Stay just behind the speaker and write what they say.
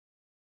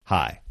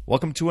Hi,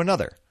 welcome to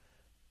another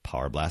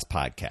Power Blast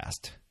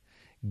podcast.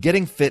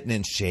 Getting fit and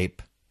in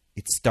shape,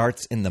 it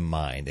starts in the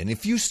mind. And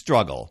if you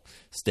struggle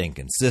staying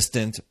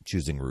consistent,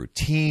 choosing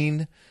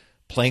routine,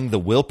 playing the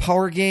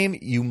willpower game,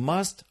 you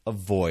must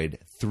avoid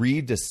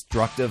 3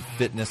 destructive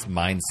fitness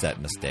mindset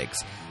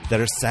mistakes that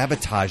are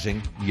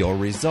sabotaging your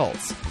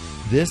results.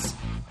 This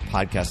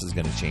podcast is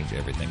going to change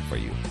everything for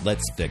you.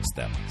 Let's fix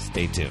them.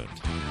 Stay tuned.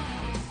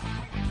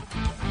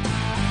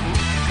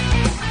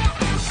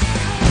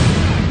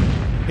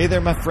 Hey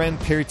there, my friend.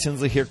 Perry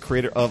Tinsley here,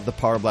 creator of the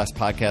Power Blast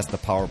podcast, the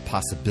power of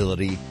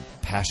possibility,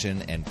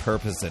 passion, and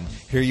purpose. And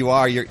here you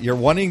are. You're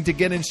wanting to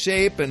get in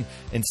shape and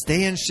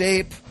stay in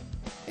shape.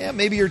 Yeah,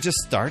 maybe you're just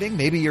starting.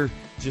 Maybe you're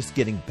just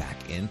getting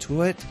back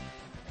into it.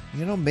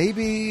 You know,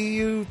 maybe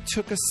you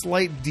took a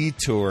slight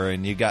detour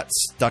and you got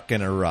stuck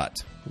in a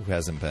rut. Who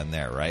hasn't been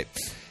there, right?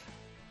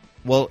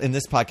 Well, in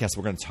this podcast,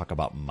 we're going to talk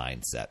about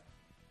mindset,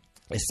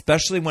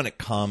 especially when it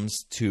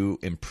comes to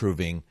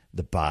improving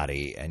the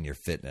body and your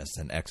fitness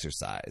and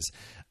exercise.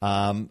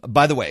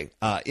 By the way,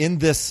 in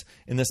this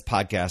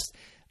podcast,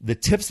 the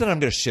tips that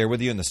I'm going to share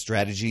with you and the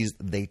strategies,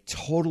 they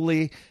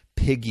totally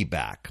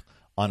piggyback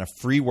on a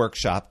free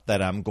workshop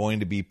that I'm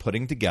going to be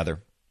putting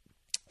together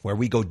where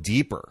we go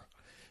deeper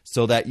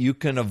so that you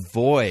can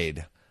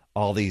avoid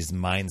all these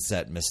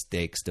mindset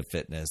mistakes to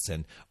fitness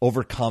and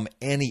overcome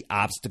any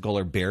obstacle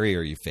or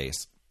barrier you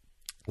face.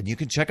 And you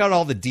can check out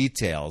all the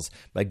details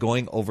by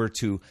going over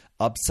to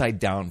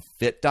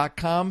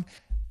UpsideDownFit.com.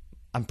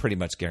 I'm pretty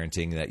much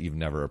guaranteeing that you've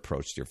never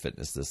approached your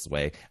fitness this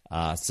way.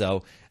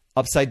 So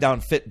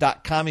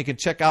UpsideDownFit.com, you can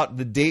check out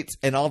the dates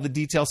and all the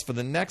details for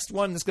the next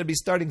one. It's going to be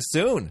starting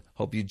soon.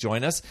 Hope you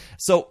join us.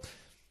 So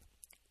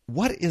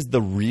what is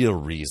the real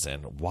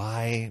reason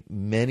why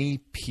many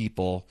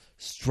people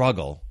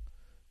struggle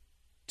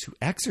to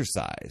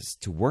exercise,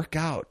 to work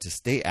out, to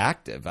stay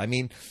active? I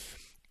mean,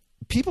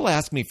 people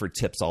ask me for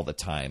tips all the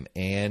time,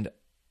 and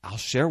I'll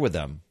share with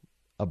them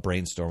a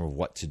brainstorm of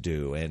what to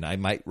do. And I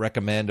might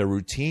recommend a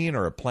routine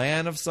or a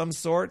plan of some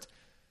sort,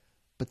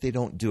 but they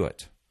don't do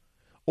it.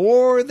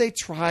 Or they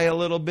try a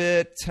little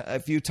bit, a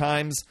few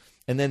times,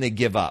 and then they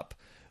give up.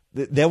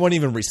 They won't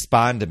even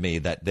respond to me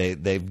that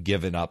they've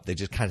given up. They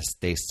just kind of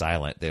stay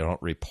silent. They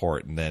don't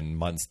report. And then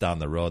months down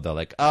the road, they're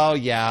like, oh,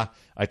 yeah,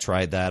 I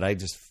tried that.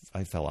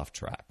 I fell off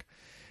track.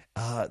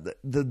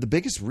 The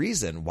biggest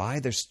reason why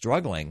they're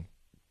struggling,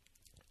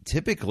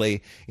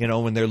 typically, you know,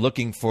 when they're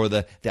looking for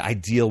the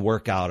ideal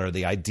workout or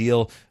the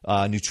ideal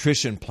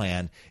nutrition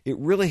plan, it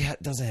really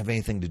doesn't have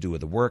anything to do with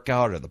the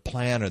workout or the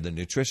plan or the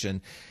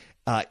nutrition.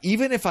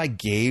 Even if I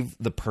gave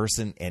the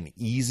person an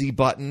easy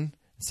button,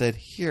 said,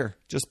 here,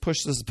 just push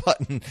this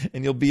button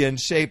and you'll be in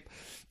shape,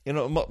 you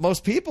know,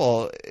 most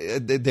people,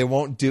 they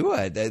won't do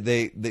it.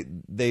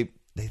 They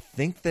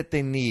think that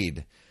they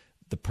need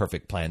the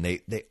perfect plan.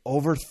 They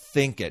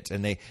overthink it,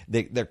 and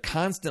they're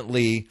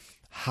constantly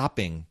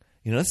hopping.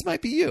 You know, this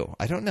might be you.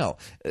 I don't know.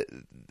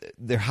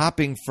 They're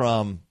hopping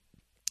from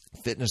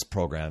fitness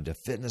program to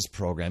fitness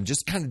program,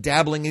 just kind of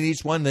dabbling in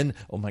each one. Then,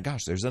 oh my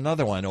gosh, there's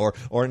another one, or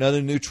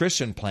another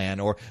nutrition plan,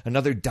 or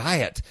another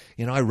diet.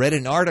 You know, I read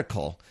an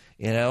article,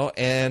 you know,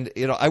 and,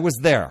 you know, I was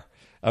there.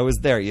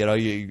 You know,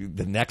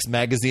 the next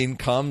magazine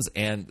comes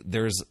and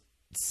there's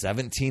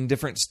 17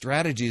 different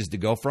strategies to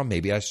go from.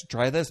 Maybe I should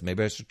try this.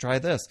 Maybe I should try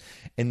this.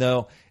 And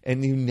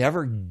you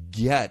never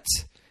dig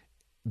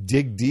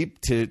deep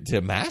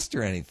to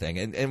master anything.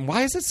 And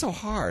why is it so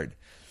hard?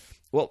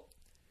 Well,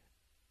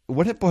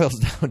 what it boils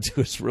down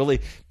to is really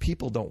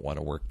people don't want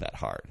to work that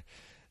hard.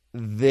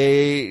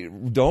 They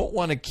don't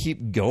want to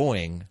keep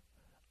going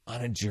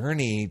on a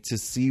journey to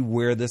see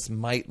where this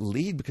might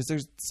lead because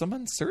there's some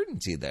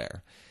uncertainty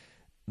there.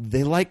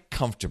 They like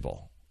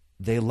comfortable.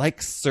 They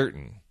like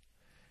certain.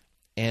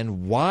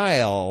 And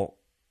while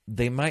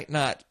they might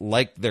not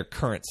like their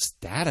current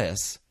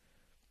status,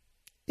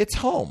 it's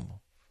home.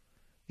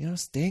 You know,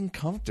 staying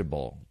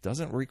comfortable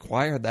doesn't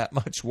require that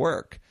much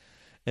work.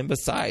 And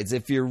besides,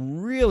 if you're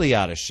really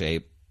out of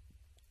shape,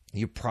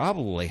 you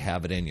probably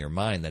have it in your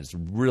mind that it's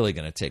really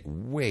going to take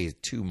way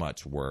too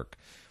much work,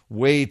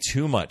 way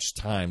too much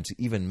time to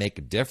even make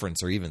a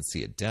difference or even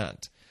see a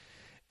dent.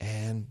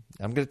 And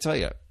I'm going to tell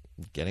you,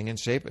 getting in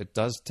shape, it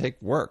does take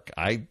work.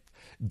 I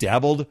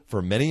dabbled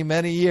for many,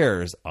 many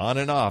years on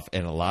and off,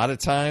 and a lot of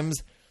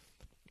times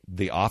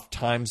the off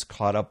times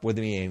caught up with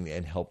me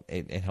and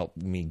helped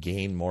me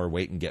gain more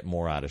weight and get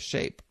more out of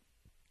shape.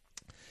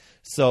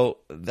 So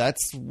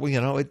that's,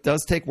 you know, it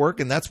does take work,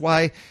 and that's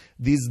why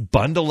these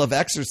bundle of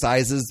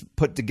exercises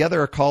put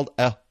together are called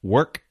a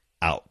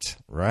workout,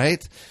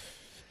 right?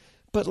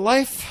 But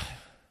life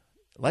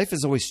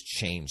is always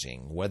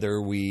changing, whether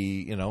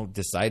we, you know,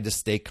 decide to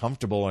stay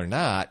comfortable or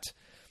not.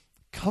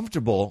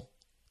 Comfortable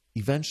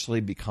eventually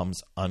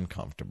becomes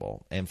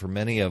uncomfortable. And for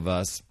many of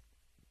us,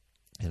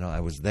 you know, I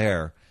was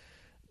there.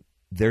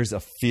 There's a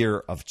fear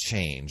of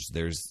change.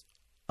 There's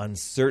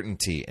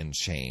uncertainty in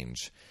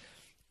change.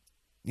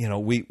 You know,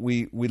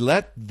 we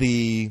let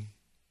those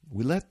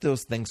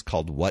things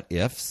called what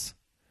ifs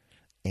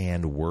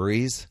and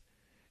worries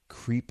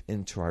creep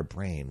into our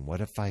brain?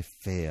 What if I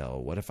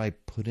fail? What if I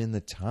put in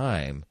the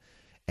time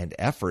and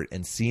effort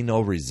and see no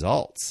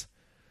results?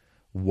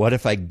 What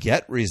if I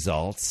get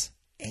results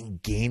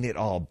and gain it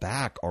all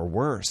back, or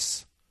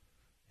worse?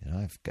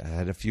 I've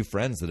had a few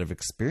friends that have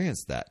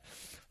experienced that.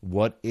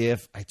 What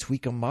if I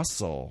tweak a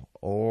muscle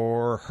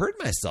or hurt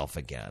myself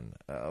again?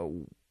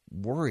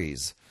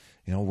 Worries,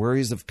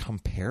 worries of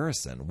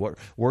comparison,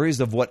 worries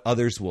of what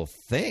others will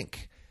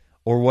think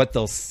or what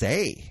they'll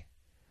say.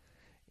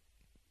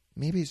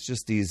 Maybe it's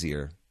just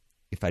easier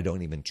if I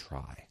don't even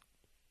try.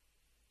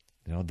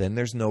 Then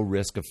there's no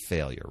risk of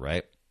failure,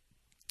 right?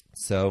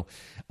 So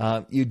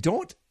you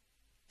don't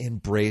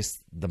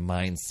embrace the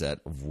mindset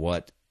of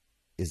what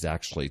is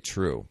actually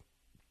true.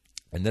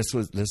 And this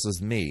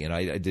was me.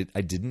 I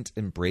didn't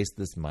embrace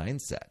this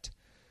mindset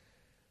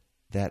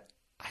that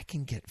I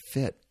can get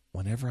fit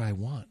whenever I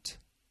want.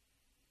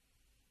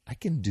 I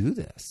can do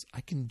this.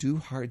 I can do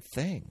hard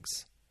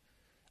things.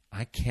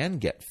 I can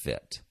get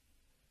fit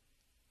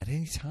at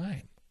any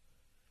time.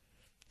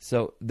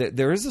 So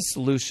there is a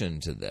solution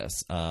to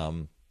this.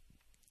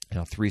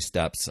 3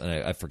 steps. And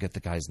I forget the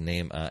guy's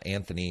name.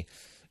 Anthony,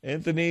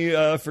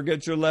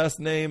 forget your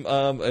last name.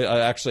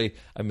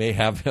 I may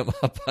have him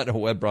up on a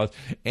web browser.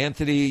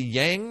 Anthony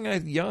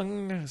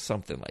Young,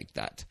 something like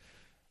that.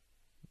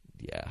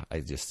 Yeah, I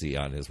just see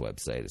on his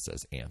website it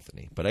says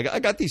Anthony. But I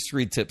got these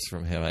 3 tips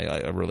from him.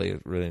 I really,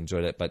 really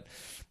enjoyed it. But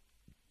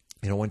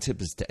one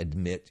tip is to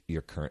admit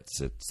your current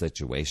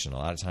situation. A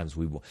lot of times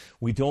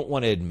we don't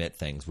want to admit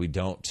things. We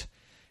don't.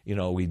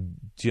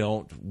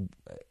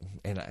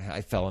 And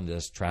I fell into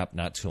this trap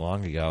not too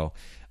long ago,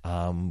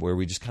 where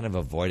we just kind of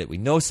avoid it. We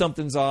know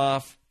something's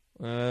off,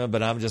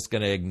 but I'm just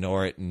going to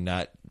ignore it and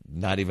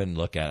not even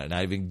look at it,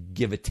 not even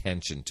give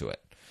attention to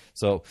it.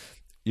 So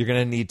you're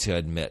going to need to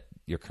admit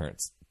your current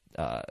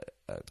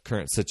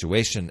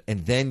situation,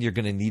 and then you're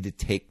going to need to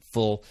take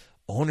full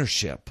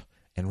ownership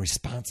and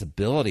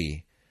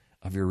responsibility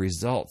of your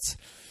results.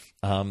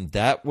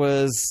 That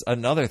was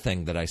another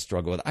thing that I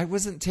struggled with. I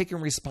wasn't taking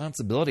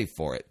responsibility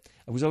for it.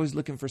 I was always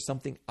looking for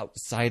something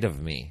outside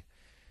of me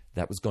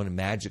that was going to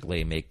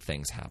magically make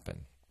things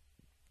happen.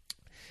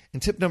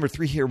 And tip number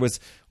 3 here was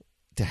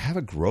to have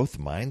a growth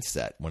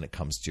mindset when it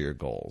comes to your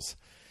goals.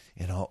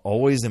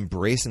 Always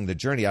embracing the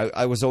journey.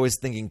 I was always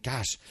thinking,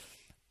 gosh,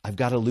 I've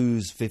got to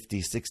lose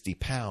 50, 60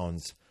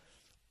 pounds.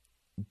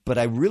 But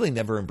I really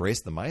never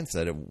embraced the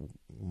mindset of,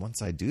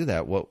 once I do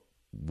that,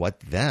 what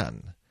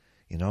then?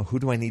 Who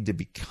do I need to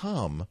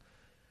become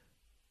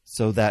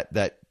so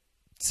that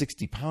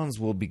 60 pounds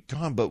will be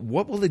gone? But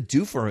what will it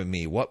do for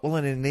me? What will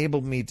it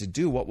enable me to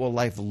do? What will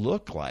life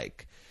look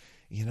like?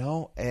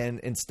 And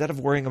instead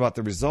of worrying about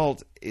the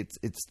result, it's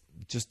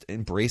just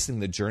embracing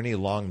the journey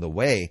along the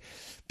way,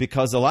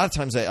 because a lot of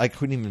times I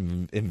couldn't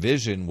even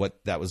envision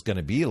what that was going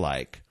to be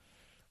like.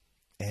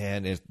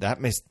 And if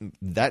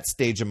that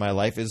stage of my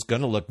life is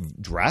going to look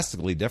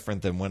drastically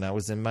different than when I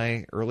was in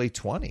my early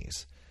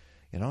 20s.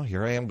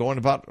 Here I am going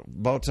about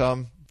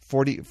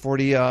 40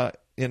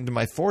 into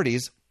my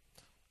 40s.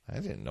 I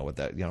didn't know what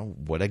that,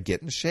 would I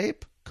get in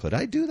shape? Could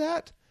I do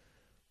that?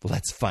 Well,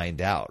 let's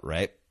find out,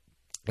 right?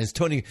 As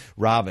Tony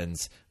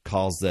Robbins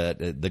calls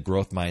it, the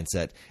growth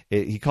mindset,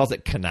 he calls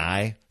it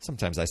CANI.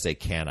 Sometimes I say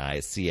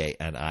CANI,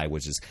 CANI,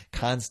 which is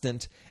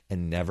constant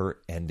and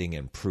never-ending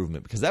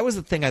improvement. Because that was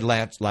the thing I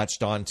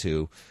latched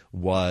onto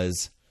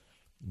was,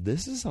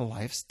 this is a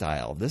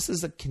lifestyle. This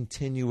is a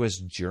continuous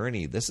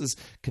journey. This is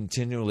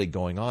continually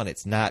going on.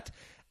 It's not,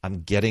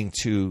 I'm getting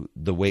to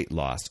the weight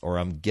loss, or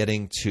I'm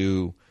getting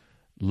to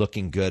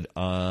looking good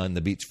on the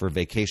beach for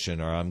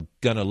vacation, or I'm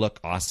going to look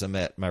awesome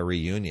at my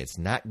reunion. It's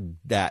not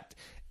that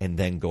and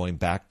then going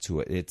back to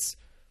it. It's,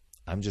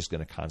 I'm just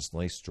going to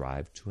constantly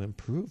strive to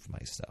improve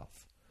myself.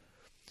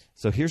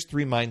 So here's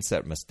 3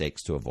 mindset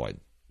mistakes to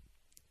avoid.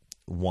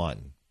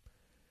 1,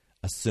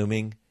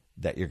 assuming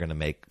that you're going to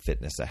make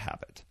fitness a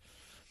habit.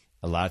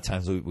 A lot of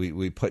times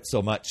we put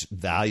so much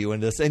value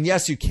into this, and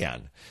yes, you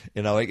can.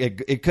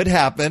 It could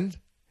happen,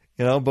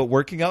 but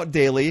working out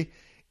daily,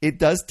 it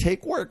does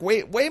take work,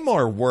 way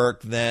more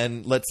work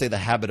than, let's say, the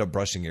habit of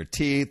brushing your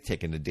teeth,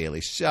 taking a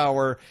daily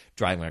shower,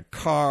 driving a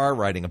car,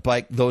 riding a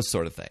bike, those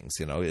sort of things.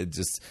 It's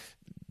just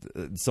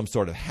some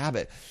sort of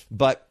habit.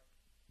 But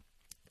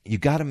you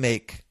got to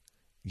make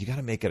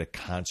it a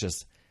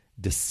conscious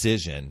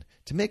decision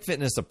to make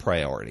fitness a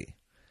priority.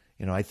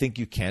 I think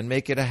you can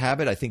make it a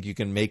habit. I think you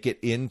can make it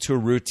into a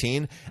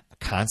routine,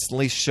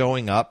 constantly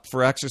showing up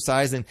for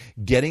exercise and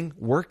getting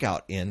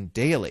workout in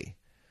daily.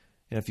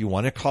 And if you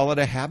want to call it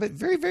a habit,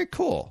 very, very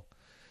cool.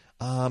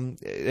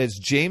 As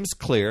James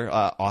Clear,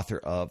 author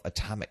of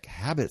Atomic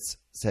Habits,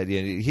 said,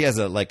 he has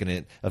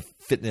a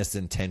fitness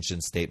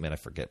intention statement. I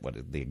forget what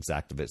the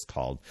exact of it's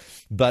called,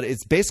 but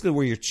it's basically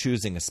where you're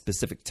choosing a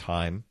specific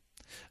time,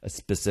 a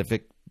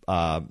specific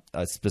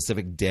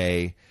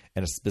day,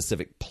 and a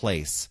specific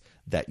place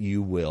that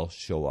you will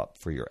show up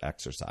for your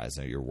exercise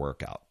or your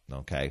workout.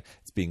 Okay,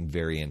 it's being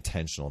very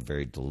intentional,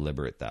 very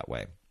deliberate that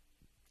way.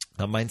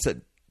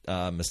 Mindset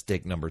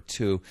mistake number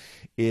 2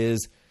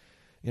 is,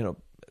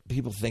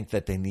 people think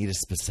that they need a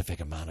specific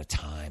amount of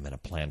time and a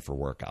plan for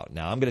workout.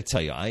 Now, I'm going to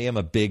tell you, I am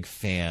a big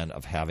fan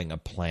of having a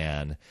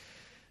plan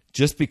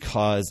just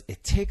because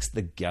it takes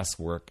the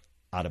guesswork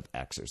out of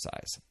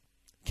exercise.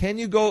 Can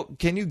you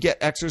get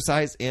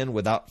exercise in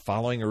without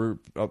following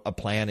a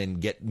plan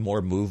and get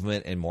more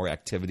movement and more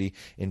activity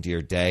into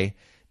your day?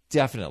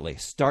 Definitely.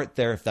 Start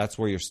there if that's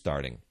where you're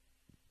starting.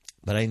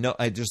 But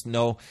I just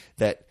know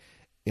that,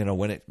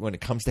 when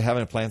it comes to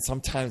having a plan,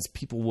 sometimes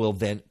people will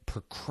then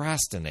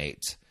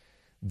procrastinate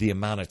the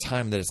amount of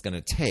time that it's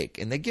going to take.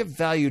 And they give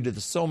value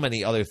to so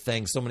many other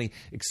things, so many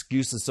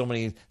excuses, so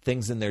many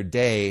things in their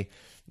day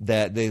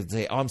that they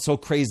say, oh, I'm so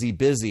crazy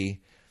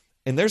busy.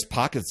 And there's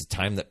pockets of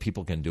time that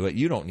people can do it.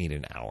 You don't need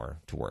an hour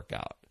to work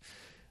out.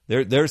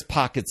 There's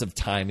pockets of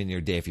time in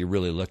your day if you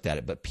really looked at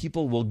it. But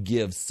people will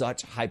give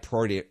such high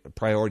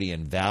priority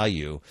and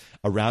value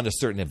around a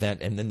certain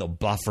event, and then they'll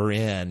buffer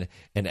in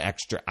an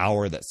extra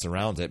hour that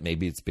surrounds it.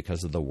 Maybe it's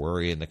because of the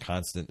worry and the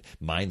constant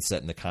mindset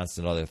and the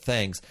constant other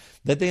things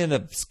that they end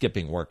up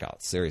skipping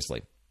workouts,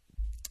 seriously.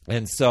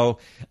 And so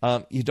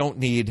you don't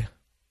need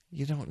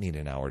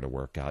an hour to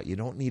work out. You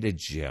don't need a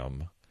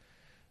gym.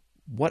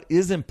 What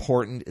is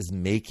important is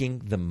making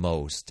the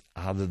most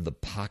out of the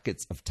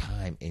pockets of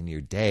time in your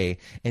day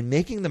and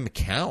making them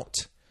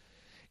count.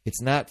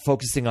 It's not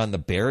focusing on the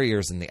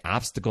barriers and the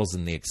obstacles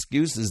and the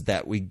excuses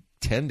that we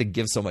tend to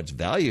give so much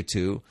value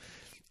to.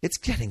 It's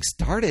getting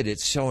started.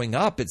 It's showing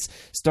up. It's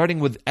starting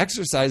with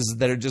exercises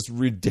that are just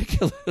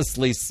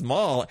ridiculously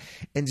small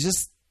and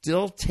just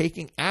still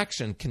taking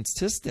action,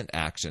 consistent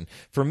action.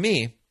 For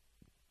me,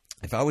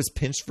 if I was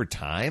pinched for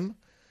time,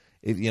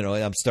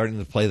 I'm starting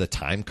to play the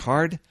time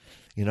card,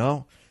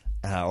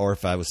 or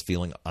if I was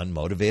feeling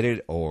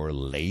unmotivated or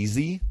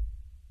lazy,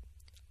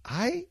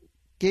 I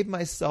gave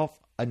myself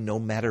a no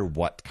matter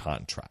what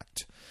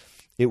contract.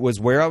 It was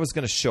where I was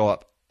going to show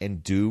up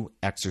and do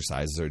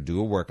exercises or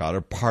do a workout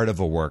or part of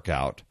a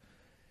workout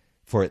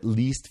for at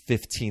least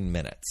 15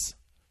 minutes.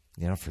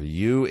 For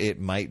you,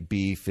 it might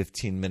be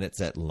 15 minutes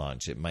at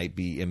lunch. It might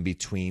be in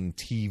between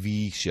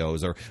TV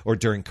shows or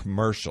during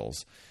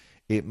commercials.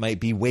 It might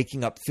be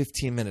waking up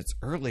 15 minutes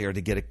earlier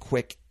to get a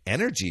quick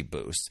energy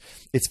boost.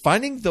 It's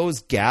finding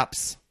those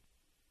gaps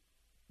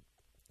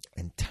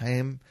in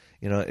time,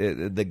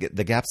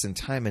 the gaps in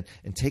time and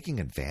taking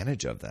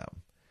advantage of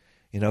them.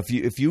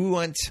 If you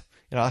want,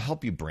 I'll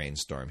help you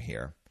brainstorm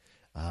here.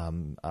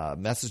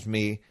 Message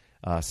me,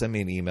 send me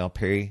an email,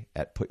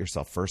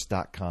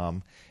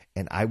 perry@putyourselffirst.com,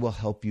 and I will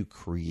help you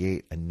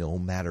create a no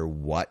matter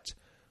what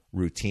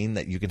routine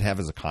that you can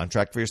have as a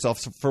contract for yourself.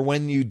 So for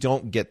when you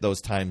don't get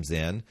those times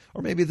in,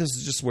 or maybe this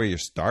is just where you're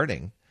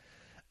starting,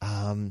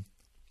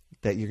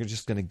 that you're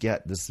just going to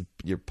get this,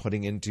 you're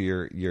putting into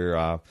your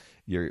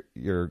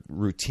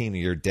routine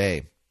of your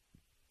day.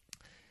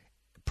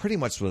 Pretty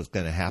much what's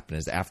going to happen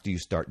is after you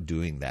start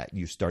doing that,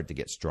 you start to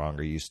get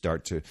stronger, you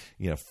start to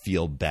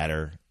feel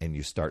better, and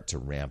you start to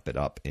ramp it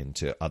up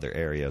into other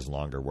areas,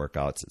 longer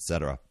workouts,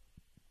 etc.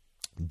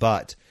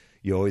 But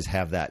you always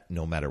have that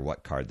no matter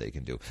what card that you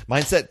can do.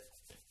 Mindset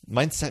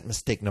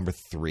mistake number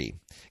 3,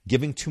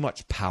 giving too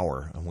much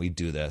power. And we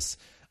do this.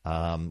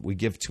 We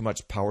give too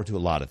much power to a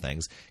lot of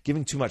things.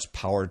 Giving too much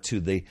power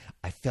to the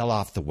I fell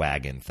off the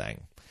wagon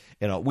thing.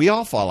 We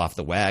all fall off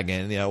the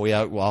wagon. We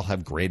all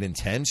have great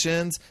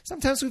intentions.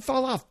 Sometimes we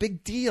fall off.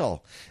 Big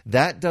deal.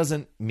 That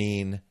doesn't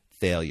mean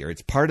failure.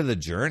 It's part of the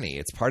journey.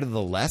 It's part of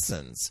the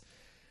lessons.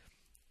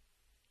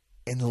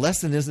 And the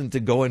lesson isn't to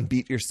go and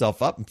beat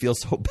yourself up and feel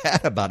so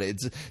bad about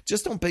it.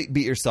 Just don't beat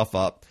yourself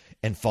up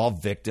and fall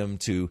victim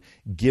to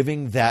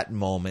giving that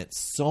moment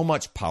so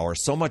much power,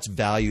 so much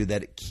value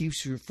that it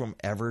keeps you from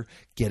ever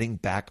getting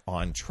back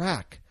on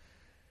track.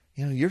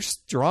 You're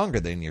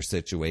stronger than your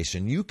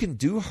situation. You can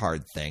do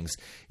hard things.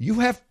 You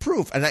have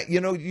proof. And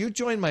you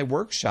join my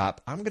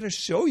workshop, I'm going to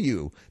show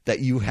you that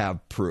you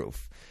have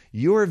proof.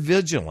 You are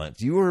vigilant.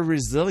 You are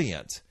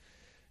resilient.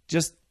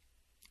 Just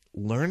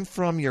learn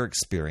from your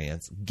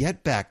experience,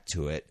 get back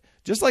to it,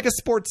 just like a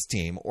sports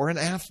team or an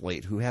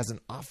athlete who has an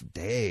off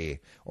day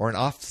or an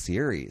off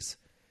series.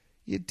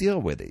 You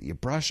deal with it. You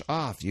brush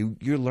off. You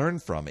learn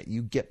from it.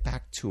 You get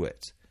back to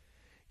it.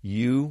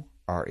 You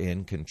are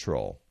in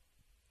control.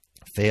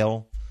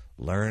 Fail,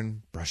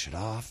 learn, brush it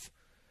off,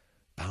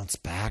 bounce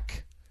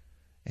back,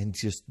 and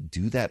just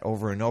do that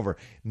over and over.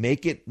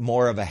 Make it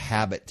more of a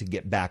habit to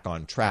get back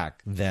on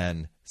track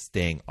than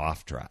staying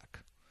off track.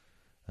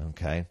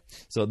 Okay,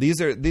 so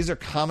these are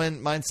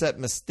common mindset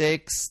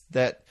mistakes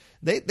that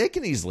they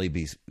can easily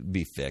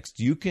be fixed.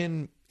 You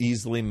can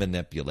easily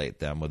manipulate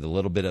them with a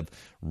little bit of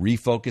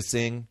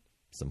refocusing,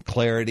 some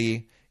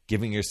clarity,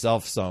 giving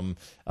yourself some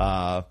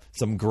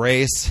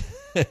grace,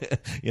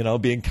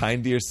 being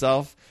kind to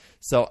yourself.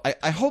 So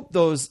I hope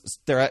those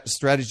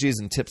strategies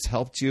and tips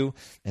helped you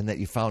and that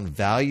you found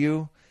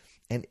value.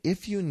 And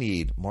if you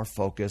need more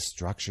focus,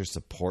 structure,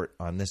 support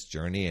on this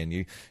journey,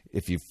 and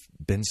if you've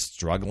been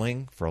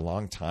struggling for a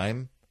long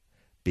time,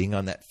 being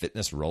on that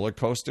fitness roller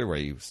coaster where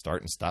you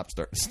start and stop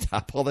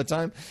all the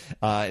time.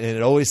 And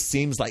it always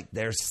seems like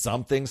there's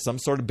some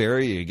sort of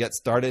barrier. You get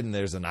started and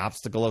there's an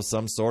obstacle of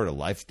some sort, or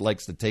life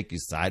likes to take you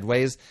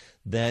sideways.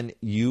 Then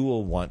you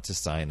will want to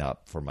sign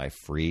up for my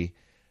free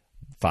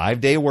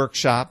 5-day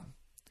workshop.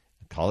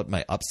 I call it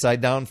my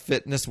Upside Down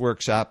Fitness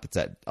Workshop. It's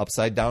at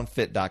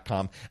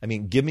upsidedownfit.com. I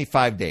mean, give me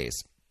 5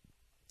 days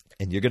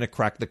and you're going to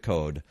crack the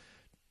code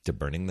to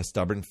burning the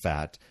stubborn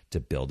fat, to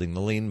building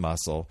the lean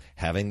muscle,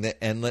 having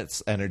the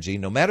endless energy,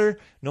 no matter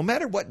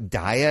what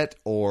diet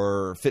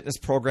or fitness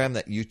program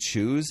that you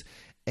choose.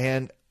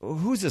 And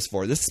who's this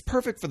for? This is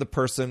perfect for the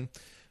person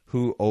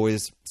who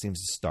always seems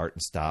to start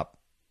and stop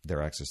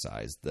their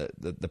exercise,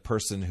 the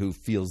person who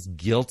feels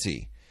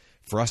guilty,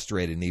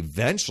 frustrated, and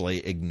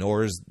eventually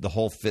ignores the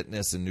whole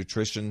fitness and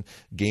nutrition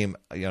game,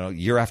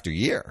 year after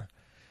year.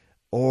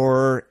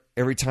 Or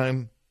every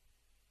time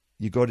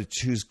you go to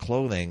choose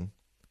clothing,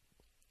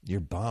 you're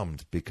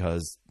bummed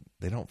because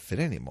they don't fit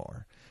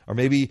anymore. Or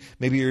maybe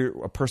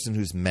you're a person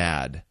who's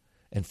mad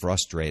and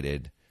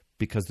frustrated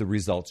because the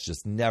results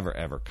just never,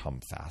 ever come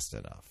fast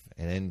enough.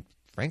 And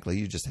frankly,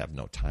 you just have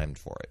no time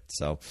for it.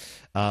 So,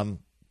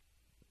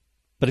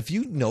 but if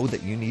you know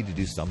that you need to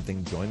do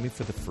something, join me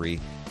for the free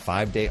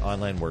 5-day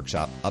online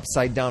workshop,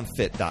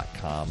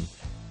 upsidedownfit.com.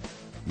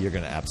 You're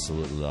going to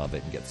absolutely love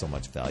it and get so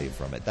much value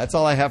from it. That's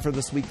all I have for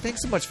this week.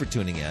 Thanks so much for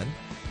tuning in.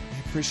 I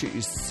appreciate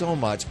you so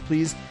much.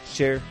 Please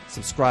share,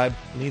 subscribe,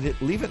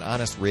 leave an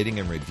honest rating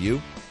and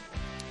review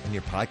in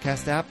your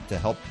podcast app to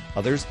help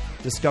others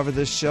discover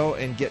this show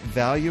and get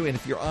value. And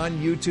if you're on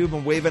YouTube,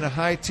 and waving a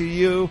hi to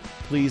you,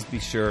 please be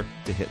sure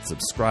to hit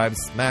subscribe,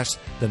 smash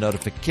the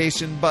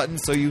notification button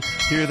so you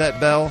hear that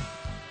bell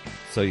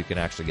so you can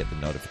actually get the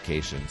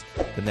notifications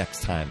the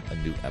next time a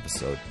new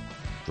episode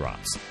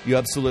drops. You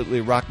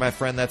absolutely rock, my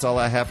friend. That's all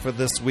I have for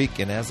this week.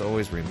 And as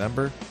always,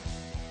 remember,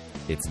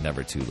 it's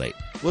never too late.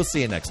 We'll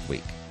see you next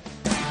week.